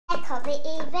but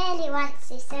he really wants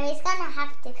to, so he's going to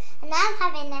have to. And I'm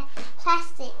having a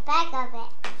plastic bag of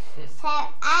it. So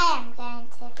I am going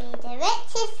to be the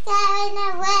richest girl in the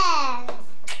world.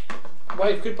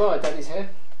 Wave goodbye, Daddy's hair.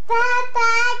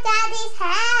 Bye-bye, Daddy's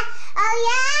hair. Oh,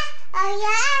 yeah? Oh,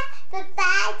 yeah?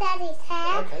 Bye-bye, Daddy's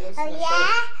hair. Okay, oh,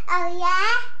 yeah? Oh,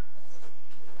 yeah?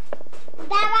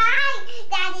 Bye-bye,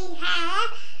 Daddy's hair.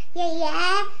 Yeah,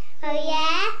 yeah. Oh,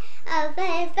 yeah? Oh,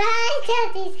 bye-bye,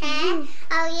 Daddy's hair.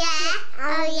 Oh, yeah?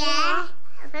 Oh, yeah?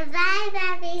 Bye-bye,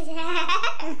 Daddy's hair.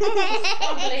 I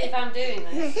can't believe I'm doing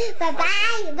this.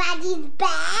 Bye-bye, Daddy's bear.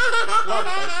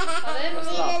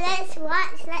 Let's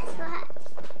watch.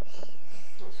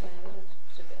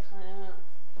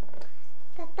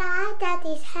 Bye-bye,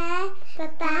 Daddy's hair.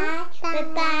 Bye-bye,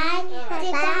 bye-bye,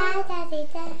 bye-bye, Daddy's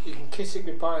hair. You can kiss it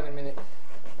goodbye in a minute.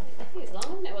 I think it's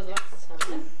longer than it was last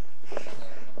time.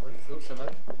 I wouldn't have thought so,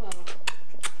 mate. Well,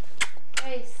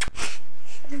 Grace.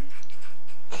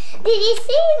 Did you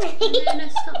see me? No,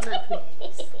 stop that,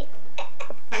 please.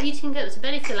 Right, you can go to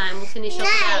bed if you like and we'll finish off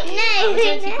without you. No. Put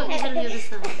your head on the other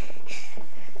side.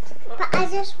 But I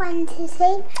just want to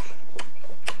see.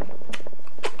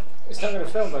 It's not going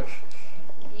to film, though.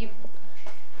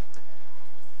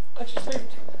 I just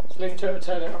leave it to her to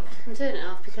turn it off. I'm turning it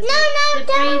off because No, they're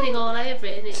don't. breathing all over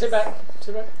it. And it's... Sit back.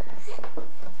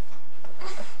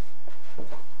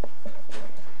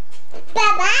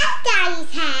 Bye-bye,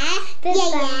 Daddy's hair.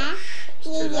 Yeah.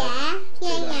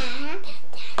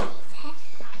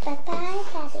 Bye-bye,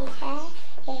 Daddy's hair.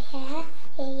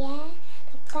 Yeah.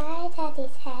 Bye-bye,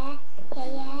 Daddy's hair.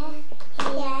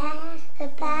 Yeah.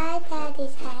 Bye-bye,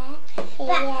 Daddy's hair.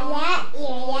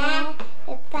 Yeah.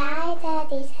 Goodbye,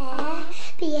 Daddy's hair.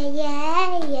 Yeah.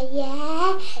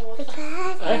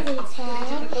 Goodbye, Daddy's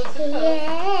hair.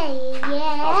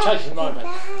 Yeah. I've changed my mind,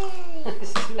 mate.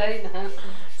 It's too late now.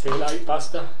 Too late,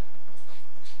 Buster.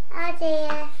 Oh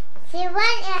dear. Do you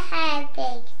want your hair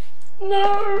big?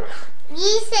 No.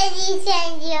 You said you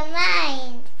changed your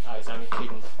mind. I was only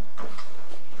kidding.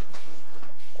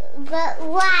 But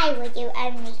why were you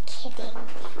only kidding?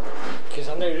 Because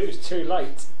I knew it was too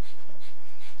late.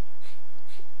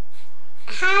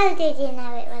 How did you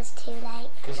know it was too late?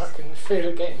 Because I can feel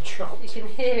it getting You chopped. can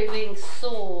hear it being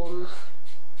sawn.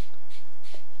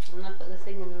 And I put the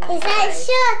thing in the wrong Is that place.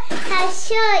 how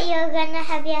short you're going to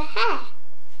have your hair?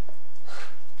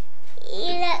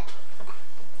 You look...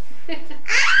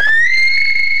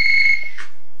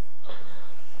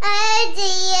 Oh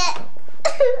dear.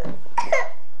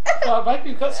 Right, babe,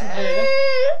 you've got some hair then.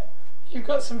 You've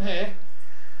got some hair.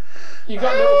 You've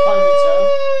got a little ponytail.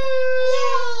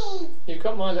 Yay! You've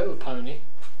got my little pony.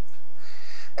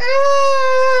 You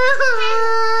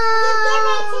give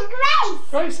it to Grace.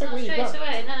 Grace, look Not what you've straight got.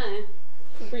 away, no.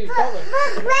 Look what you've got there.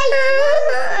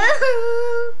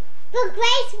 But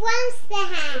Grace wants the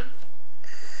hair.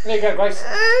 There you go, Grace.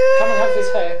 Come and have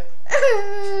this hair.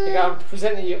 Here you go, I'm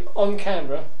presenting you on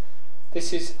camera.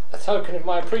 This is a token of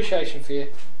my appreciation for you.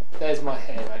 There's my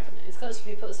hair, mate. It's got to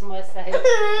be put somewhere safe. You want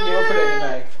to put it in the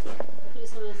bag. Put it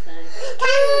somewhere safe.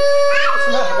 What's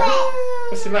the matter, mate?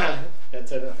 What's the matter? Yeah,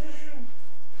 turn it off.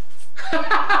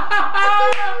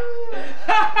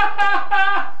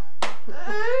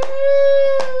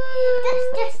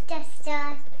 Dust.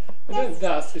 It's not a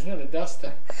dust, it's not a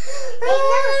duster. It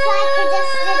looks like a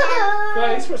duster.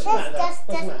 Grace, what's the matter? What's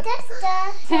the matter?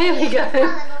 Dust. Here we go.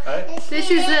 Right? This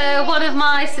is one of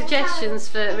my suggestions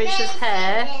for Richard's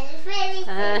hair. It's really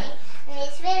silly.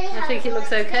 It's really I think it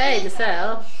looks okay to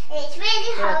sell. It's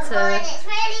really horrible and it's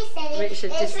really silly.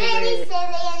 Richard It's really disagrees.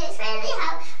 silly and it's really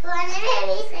horrible and it's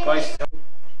really silly. Grace,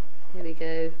 Here we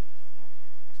go.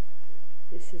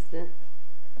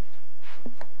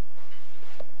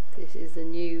 This is the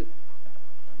new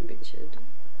Richard.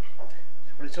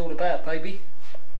 that's what it's all about, baby.